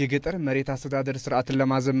 የገጠር መሬት አስተዳደር ስርዓትን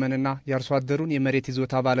ለማዘመንና የአርሶ አደሩን የመሬት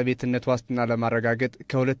ይዞታ ባለቤትነት ዋስትና ለማረጋገጥ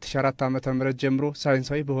ከ2004 ዓ.ም ጀምሮ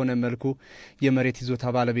ሳይንሳዊ በሆነ መልኩ የመሬት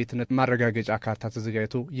ይዞታ ባለቤትነት ማረጋገጫ ካርታ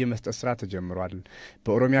ተዘጋጅቶ የመስጠት ስራ ተጀምሯል።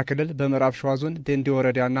 በኦሮሚያ ክልል በምዕራብ ሸዋ ዞን ደንዲ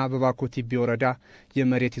ወረዳና በባኮ ቲቢ ወረዳ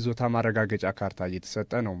የመሬት ይዞታ ማረጋገጫ ካርታ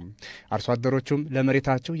እየተሰጠ ነው። አርሶ አደሮቹም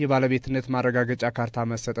ለመሬታቸው የባለቤትነት ማረጋገጫ ካርታ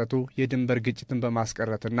መሰጠቱ የድንበር ግጭትን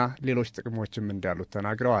በማስቀረትና ሌሎች ጥቅሞችም እንዳሉት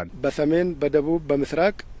ተናግረዋል። በሰሜን፣ በደቡብ፣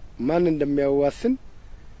 በምስራቅ ማን እንደሚያዋስን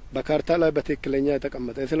በካርታ ላይ በትክክለኛ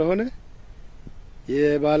የተቀመጠ ስለሆነ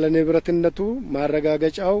የባለ ንብረትነቱ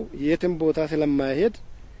ማረጋገጫው የትም ቦታ ስለማይሄድ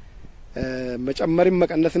መጨመርም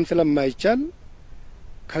መቀነስም ስለማይቻል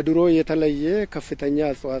ከድሮ የተለየ ከፍተኛ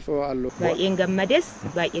አስተዋጽኦ አለው። ባይን ገመደስ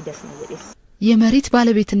ባይ ደስ ነው። የመሬት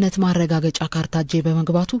ባለቤትነት ማረጋገጫ ካርታ እጄ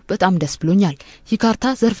በመግባቱ በጣም ደስ ብሎኛል። ይህ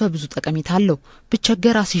ካርታ ዘርፈ ብዙ ጠቀሜታ አለው።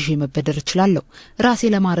 ብቸገር አስይዤ መበደር እችላለሁ።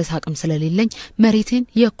 ራሴ ለማረስ አቅም ስለሌለኝ መሬቴን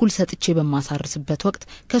የእኩል ሰጥቼ በማሳርስበት ወቅት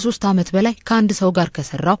ከ3 ዓመት በላይ ከአንድ ሰው ጋር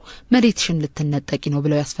ከሰራው መሬትሽን ልትነጠቂ ነው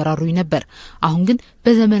ብለው ያስፈራሩኝ ነበር። አሁን ግን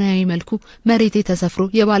በዘመናዊ መልኩ መሬቴ ተሰፍሮ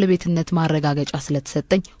የባለቤትነት ማረጋገጫ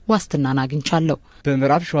ስለተሰጠኝ ዋስትናን አግኝቻለሁ።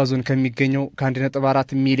 በምዕራብ ሸዋ ዞን ከሚገኘው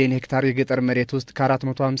ከ1.4 ሚሊዮን ሄክታር የገጠር መሬት ውስጥ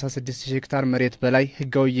ከ456 ሄክታር መሬት በላይ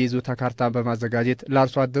ህጋዊ የይዞታ ካርታ በማዘጋጀት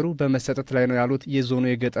ለአርሶ አደሩ በመሰጠት ላይ ነው ያሉት የዞኑ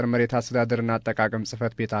የገጠር መሬት አስተዳደርና አጠቃቀም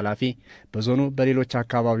ጽሕፈት ቤት ኃላፊ፣ በዞኑ በሌሎች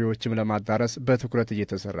አካባቢዎችም ለማዳረስ በትኩረት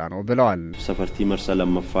እየተሰራ ነው ብለዋል። ሰፈርቲ መርሳ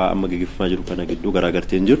ለመፋ አመግግፍ ማጅሩ ከነግዱ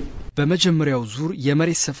ገራገርቴ እንጅሩ በመጀመሪያው ዙር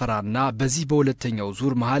የመሬት ሰፈራና በዚህ በሁለተኛው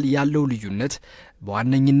ዙር መሃል ያለው ልዩነት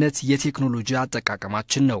በዋነኝነት የቴክኖሎጂ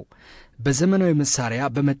አጠቃቀማችን ነው። በዘመናዊ መሳሪያ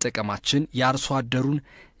በመጠቀማችን የአርሶ አደሩን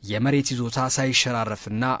የመሬት ይዞታ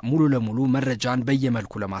ሳይሸራረፍና ሙሉ ለሙሉ መረጃን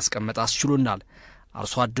በየመልኩ ለማስቀመጥ አስችሎናል።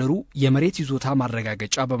 አርሶ አደሩ የመሬት ይዞታ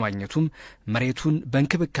ማረጋገጫ በማግኘቱም መሬቱን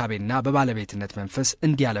በእንክብካቤና በባለቤትነት መንፈስ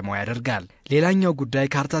እንዲያለማው ያደርጋል። ሌላኛው ጉዳይ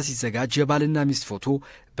ካርታ ሲዘጋጅ የባልና ሚስት ፎቶ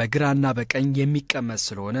በግራና በቀኝ የሚቀመጥ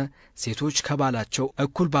ስለሆነ ሴቶች ከባላቸው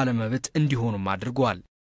እኩል ባለመብት እንዲሆኑም አድርጓል።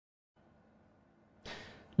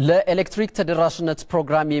 ለኤሌክትሪክ ተደራሽነት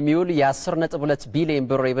ፕሮግራም የሚውል የ10.2 ቢሊዮን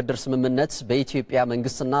ብር የብድር ስምምነት በኢትዮጵያ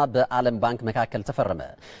መንግስትና በዓለም ባንክ መካከል ተፈረመ።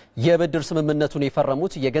 የብድር ስምምነቱን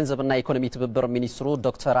የፈረሙት የገንዘብና ኢኮኖሚ ትብብር ሚኒስትሩ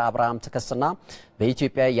ዶክተር አብርሃም ተከስና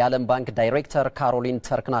በኢትዮጵያ የዓለም ባንክ ዳይሬክተር ካሮሊን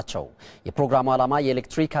ተርክ ናቸው። የፕሮግራሙ ዓላማ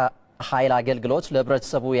የኤሌክትሪክ ኃይል አገልግሎት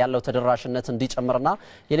ለህብረተሰቡ ያለው ተደራሽነት እንዲጨምርና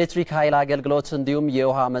የኤሌክትሪክ ኃይል አገልግሎት እንዲሁም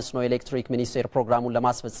የውሃ መስኖ ኤሌክትሪክ ሚኒስቴር ፕሮግራሙን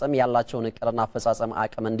ለማስፈጸም ያላቸውን እቅድና አፈጻጸም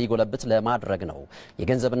አቅም እንዲጎለብት ለማድረግ ነው።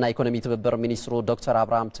 የገንዘብና ኢኮኖሚ ትብብር ሚኒስትሩ ዶክተር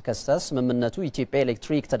አብርሃም ተከስተ ስምምነቱ ኢትዮጵያ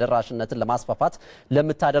ኤሌክትሪክ ተደራሽነትን ለማስፋፋት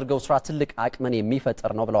ለምታደርገው ስራ ትልቅ አቅምን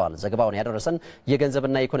የሚፈጥር ነው ብለዋል። ዘገባውን ያደረሰን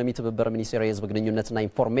የገንዘብና ኢኮኖሚ ትብብር ሚኒስቴር የህዝብ ግንኙነትና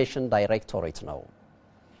ኢንፎርሜሽን ዳይሬክቶሬት ነው።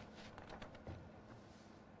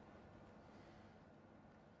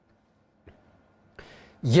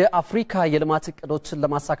 የአፍሪካ የልማት እቅዶችን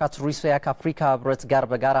ለማሳካት ሩሲያ ከአፍሪካ ህብረት ጋር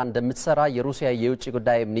በጋራ እንደምትሰራ የሩሲያ የውጭ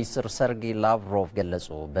ጉዳይ ሚኒስትር ሰርጌይ ላቭሮቭ ገለጹ።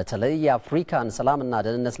 በተለይ የአፍሪካን ሰላምና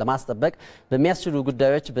ደህንነት ለማስጠበቅ በሚያስችሉ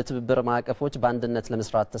ጉዳዮች በትብብር ማዕቀፎች በአንድነት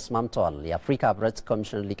ለመስራት ተስማምተዋል። የአፍሪካ ህብረት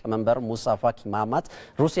ኮሚሽን ሊቀመንበር ሙሳ ፋኪ ማህማት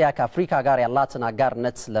ሩሲያ ከአፍሪካ ጋር ያላትን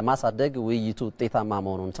አጋርነት ለማሳደግ ውይይቱ ውጤታማ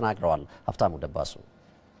መሆኑን ተናግረዋል። ሀብታሙ ደባሱ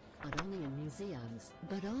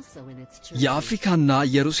የአፍሪካና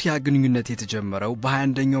የሩሲያ ግንኙነት የተጀመረው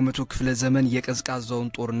በ21ኛው መቶ ክፍለ ዘመን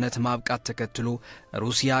የቀዝቃዛውን ጦርነት ማብቃት ተከትሎ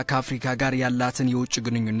ሩሲያ ከአፍሪካ ጋር ያላትን የውጭ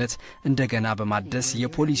ግንኙነት እንደገና በማደስ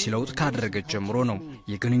የፖሊሲ ለውጥ ካደረገች ጀምሮ ነው።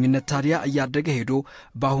 የግንኙነት ታዲያ እያደገ ሄዶ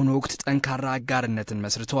በአሁኑ ወቅት ጠንካራ አጋርነትን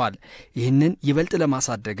መስርተዋል። ይህንን ይበልጥ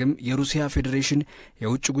ለማሳደግም የሩሲያ ፌዴሬሽን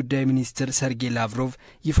የውጭ ጉዳይ ሚኒስትር ሰርጌይ ላቭሮቭ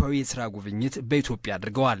ይፋዊ የሥራ ጉብኝት በኢትዮጵያ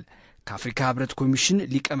አድርገዋል። ከአፍሪካ ህብረት ኮሚሽን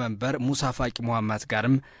ሊቀመንበር ሙሳ ፋቂ መሐመድ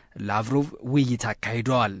ጋርም ላቭሮቭ ውይይት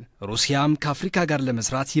አካሂደዋል። ሩሲያም ከአፍሪካ ጋር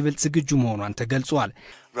ለመስራት ይበልጥ ዝግጁ መሆኗን ተገልጿል።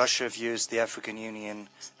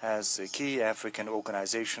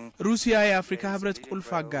 ሩሲያ የአፍሪካ ህብረት ቁልፍ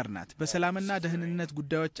አጋር ናት። በሰላምና ደህንነት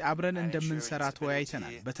ጉዳዮች አብረን እንደምንሰራ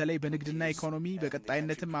ተወያይተናል። በተለይ በንግድና ኢኮኖሚ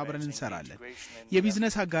በቀጣይነትም አብረን እንሰራለን።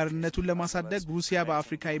 የቢዝነስ አጋርነቱን ለማሳደግ ሩሲያ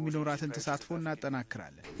በአፍሪካ የሚኖራትን ተሳትፎ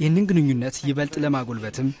እናጠናክራለን። ይህንን ግንኙነት ይበልጥ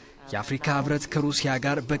ለማጎልበትም የአፍሪካ ህብረት ከሩሲያ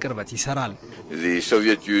ጋር በቅርበት ይሰራል።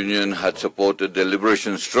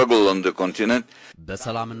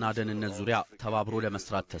 በሰላምና ደህንነት ዙሪያ ተባብሮ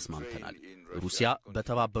ለመስራት ተስማምተናል። ሩሲያ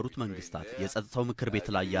በተባበሩት መንግስታት የጸጥታው ምክር ቤት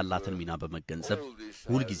ላይ ያላትን ሚና በመገንዘብ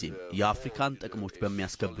ሁልጊዜም የአፍሪካን ጥቅሞች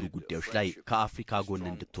በሚያስከብሩ ጉዳዮች ላይ ከአፍሪካ ጎን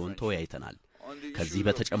እንድትሆን ተወያይተናል። ከዚህ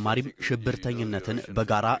በተጨማሪም ሽብርተኝነትን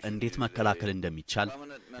በጋራ እንዴት መከላከል እንደሚቻል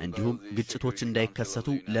እንዲሁም ግጭቶች እንዳይከሰቱ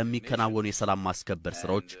ለሚከናወኑ የሰላም ማስከበር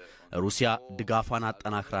ስራዎች ሩሲያ ድጋፏን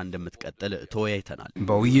አጠናክራ እንደምትቀጥል ተወያይተናል።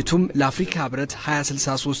 በውይይቱም ለአፍሪካ ህብረት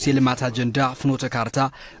 2063 የልማት አጀንዳ ፍኖተ ካርታ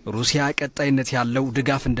ሩሲያ ቀጣይነት ያለው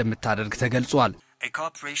ድጋፍ እንደምታደርግ ተገልጿል።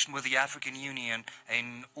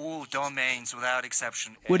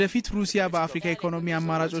 ወደፊት ሩሲያ በአፍሪካ ኢኮኖሚ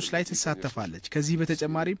አማራጮች ላይ ትሳተፋለች። ከዚህ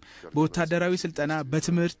በተጨማሪም በወታደራዊ ስልጠና፣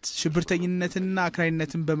 በትምህርት፣ ሽብርተኝነትንና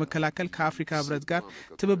አክራሪነትን በመከላከል ከአፍሪካ ህብረት ጋር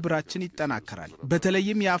ትብብራችን ይጠናከራል።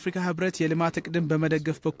 በተለይም የአፍሪካ ህብረት የልማት እቅድን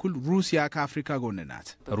በመደገፍ በኩል ሩሲያ ከአፍሪካ ጎን ናት።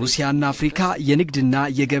 ሩሲያና አፍሪካ የንግድና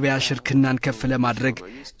የገበያ ሽርክናን ከፍ ለማድረግ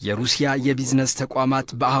የሩሲያ የቢዝነስ ተቋማት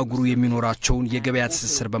በአህጉሩ የሚኖራቸውን የገበያ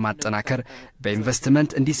ትስስር በማጠናከር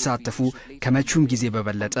በኢንቨስትመንት እንዲሳተፉ ከመቼውም ጊዜ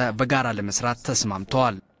በበለጠ በጋራ ለመስራት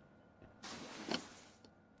ተስማምተዋል።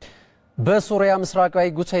 በሶሪያ ምስራቃዊ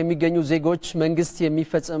ጉታ የሚገኙ ዜጎች መንግስት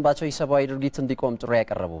የሚፈጽምባቸው የሰብአዊ ድርጊት እንዲቆም ጥሪ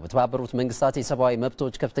ያቀረቡ በተባበሩት መንግስታት የሰብአዊ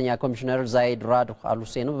መብቶች ከፍተኛ ኮሚሽነር ዛይድ ራድ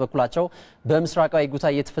አልሁሴን በበኩላቸው በምስራቃዊ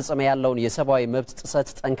ጉታ እየተፈጸመ ያለውን የሰብአዊ መብት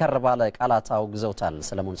ጥሰት ጠንከር ባለ ቃላት አውግዘውታል።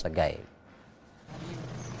 ሰለሞን ጸጋዬ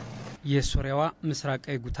የሶሪያዋ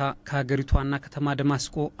ምስራቃዊ ጉታ ከሀገሪቱ ዋና ከተማ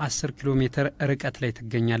ደማስቆ 10 ኪሎ ሜትር ርቀት ላይ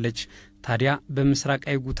ትገኛለች። ታዲያ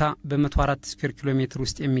በምስራቃዊ ጉታ በ104 ስኩዌር ኪሎ ሜትር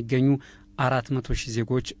ውስጥ የሚገኙ 400,000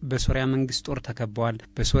 ዜጎች በሶሪያ መንግስት ጦር ተከበዋል።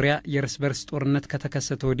 በሶሪያ የእርስ በርስ ጦርነት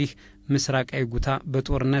ከተከሰተ ወዲህ ምስራቃዊ ጉታ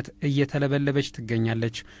በጦርነት እየተለበለበች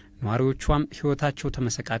ትገኛለች። ነዋሪዎቿም ህይወታቸው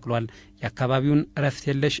ተመሰቃቅሏል። የአካባቢውን ረፍት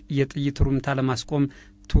የለሽ የጥይት ሩምታ ለማስቆም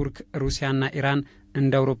ቱርክ፣ ሩሲያና ኢራን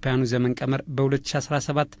እንደ አውሮፓውያኑ ዘመን ቀመር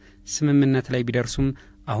በ2017 ስምምነት ላይ ቢደርሱም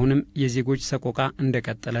አሁንም የዜጎች ሰቆቃ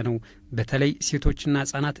እንደቀጠለ ነው። በተለይ ሴቶችና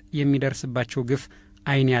ህጻናት የሚደርስባቸው ግፍ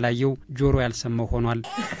አይን ያላየው ጆሮ ያልሰማው ሆኗል።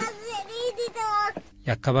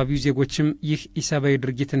 የአካባቢው ዜጎችም ይህ ኢሰብአዊ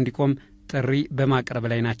ድርጊት እንዲቆም ጥሪ በማቅረብ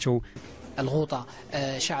ላይ ናቸው።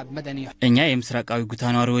 እኛ የምስራቃዊ ጉታ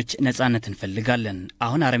ነዋሪዎች ነጻነት እንፈልጋለን።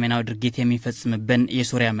 አሁን አረመኔያዊ ድርጊት የሚፈጽምብን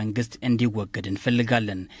የሶሪያ መንግስት እንዲወገድ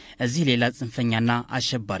እንፈልጋለን። እዚህ ሌላ ጽንፈኛና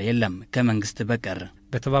አሸባሪ የለም ከመንግስት በቀር።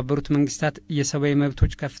 በተባበሩት መንግስታት የሰብአዊ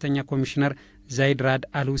መብቶች ከፍተኛ ኮሚሽነር ዛይድ ራድ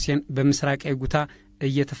አልሁሴን በምስራቃዊ ጉታ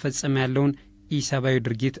እየተፈጸመ ያለውን ኢሰብአዊ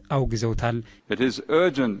ድርጊት አውግዘውታል።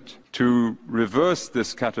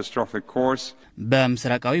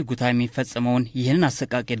 በምስራቃዊ ጉታ የሚፈጸመውን ይህንን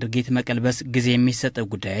አሰቃቂ ድርጊት መቀልበስ ጊዜ የሚሰጠው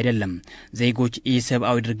ጉዳይ አይደለም። ዜጎች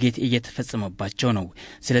ኢሰብአዊ ድርጊት እየተፈጸመባቸው ነው።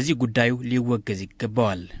 ስለዚህ ጉዳዩ ሊወገዝ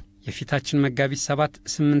ይገባዋል። የፊታችን መጋቢት 7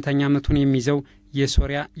 8ኛ ዓመቱን የሚይዘው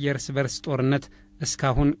የሶሪያ የእርስ በርስ ጦርነት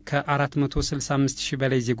እስካሁን ከ465 ሺህ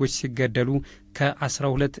በላይ ዜጎች ሲገደሉ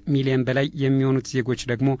ከ12 ሚሊዮን በላይ የሚሆኑት ዜጎች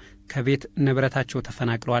ደግሞ ከቤት ንብረታቸው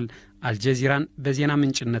ተፈናቅለዋል። አልጀዚራን በዜና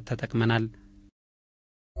ምንጭነት ተጠቅመናል።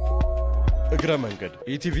 እግረ መንገድ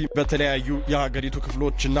ኢቲቪ በተለያዩ የሀገሪቱ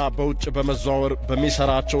ክፍሎችና በውጭ በመዘዋወር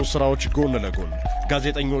በሚሰራቸው ስራዎች ጎን ለጎን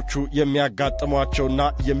ጋዜጠኞቹ የሚያጋጥሟቸውና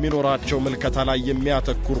የሚኖራቸው ምልከታ ላይ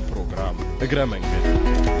የሚያተኩር ፕሮግራም እግረ መንገድ።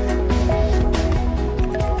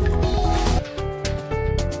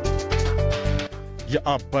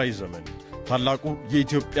 የአባይ ዘመን ታላቁ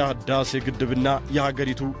የኢትዮጵያ ህዳሴ ግድብና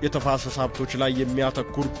የሀገሪቱ የተፋሰስ ሀብቶች ላይ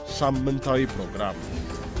የሚያተኩር ሳምንታዊ ፕሮግራም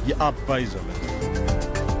የአባይ ዘመን።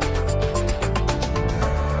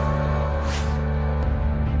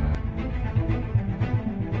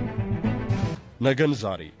 ነገን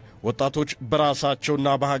ዛሬ ወጣቶች በራሳቸውና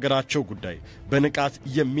በሀገራቸው ጉዳይ በንቃት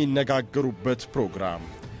የሚነጋገሩበት ፕሮግራም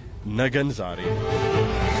ነገን ዛሬ።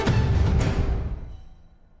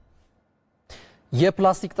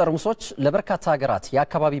 የፕላስቲክ ጠርሙሶች ለበርካታ ሀገራት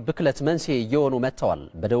የአካባቢ ብክለት መንስኤ እየሆኑ መጥተዋል።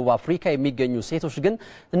 በደቡብ አፍሪካ የሚገኙ ሴቶች ግን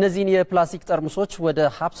እነዚህን የፕላስቲክ ጠርሙሶች ወደ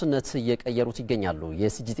ሀብትነት እየቀየሩት ይገኛሉ።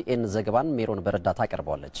 የሲጂቲኤን ዘገባን ሜሮን በረዳታ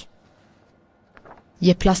አቀርባለች።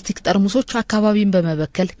 የፕላስቲክ ጠርሙሶች አካባቢን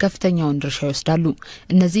በመበከል ከፍተኛውን ድርሻ ይወስዳሉ።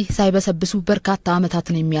 እነዚህ ሳይበሰብሱ በርካታ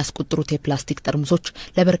ዓመታትን የሚያስቆጥሩት የፕላስቲክ ጠርሙሶች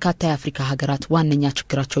ለበርካታ የአፍሪካ ሀገራት ዋነኛ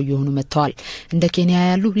ችግራቸው እየሆኑ መጥተዋል። እንደ ኬንያ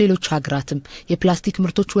ያሉ ሌሎች ሀገራትም የፕላስቲክ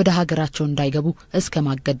ምርቶች ወደ ሀገራቸው እንዳይገቡ እስከ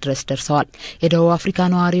ማገድ ድረስ ደርሰዋል። የደቡብ አፍሪካ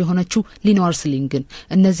ነዋሪ የሆነችው ሊኖርስሊን ግን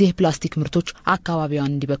እነዚህ የፕላስቲክ ምርቶች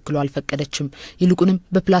አካባቢዋን እንዲበክሉ አልፈቀደችም። ይልቁንም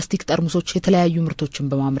በፕላስቲክ ጠርሙሶች የተለያዩ ምርቶችን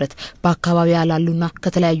በማምረት በአካባቢዋ ላሉና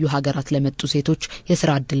ከተለያዩ ሀገራት ለመጡ ሴቶች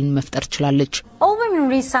የስራ ዕድልን መፍጠር ችላለች።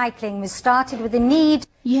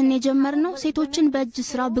 ይህን የጀመርነው ሴቶችን በእጅ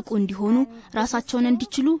ስራ ብቁ እንዲሆኑ ራሳቸውን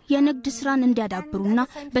እንዲችሉ የንግድ ስራን እንዲያዳብሩና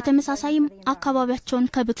በተመሳሳይም አካባቢያቸውን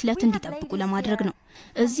ከብክለት እንዲጠብቁ ለማድረግ ነው።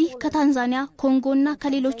 እዚህ ከታንዛኒያ፣ ኮንጎና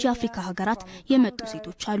ከሌሎች የአፍሪካ ሀገራት የመጡ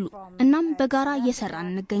ሴቶች አሉ። እናም በጋራ እየሰራን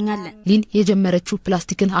እንገኛለን። ሊን የጀመረችው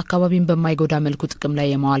ፕላስቲክን አካባቢን በማይጎዳ መልኩ ጥቅም ላይ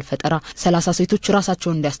የማዋል ፈጠራ 30 ሴቶች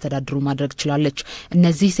ራሳቸውን እንዲያስተዳድሩ ማድረግ ችላለች።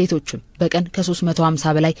 እነዚህ ሴቶችም በቀን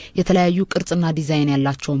ከ350 በላይ የተለያዩ ቅርጽና ዲዛይን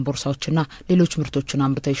ያላቸውን ቦርሳዎችና ሌሎች ምርቶችን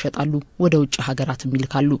አምርተው ይሸጣሉ። ወደ ውጭ ሀገራትም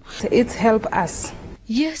ይልካሉ።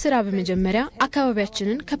 ይህ ስራ በመጀመሪያ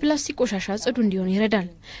አካባቢያችንን ከፕላስቲክ ቆሻሻ ጽዱ እንዲሆን ይረዳል።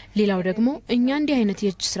 ሌላው ደግሞ እኛ እንዲህ አይነት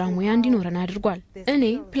የእጅ ስራ ሙያ እንዲኖረን አድርጓል። እኔ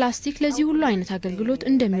ፕላስቲክ ለዚህ ሁሉ አይነት አገልግሎት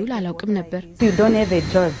እንደሚውል አላውቅም ነበር።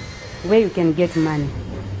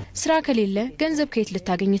 ስራ ከሌለ ገንዘብ ከየት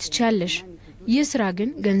ልታገኝ ትችያለሽ? ይህ ስራ ግን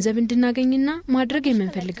ገንዘብ እንድናገኝና ማድረግ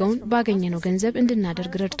የምንፈልገውን ባገኘነው ገንዘብ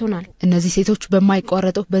እንድናደርግ ረድቶናል። እነዚህ ሴቶች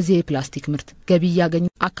በማይቋረጠው በዚህ የፕላስቲክ ምርት ገቢ ያገኙ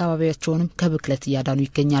አካባቢያቸውንም ከብክለት እያዳኑ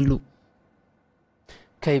ይገኛሉ።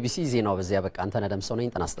 ከኢቢሲ ዜናው በዚያ በቃ። አንተነህ ደምሰው ነኝ።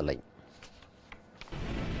 ጤና ይስጥልኝ።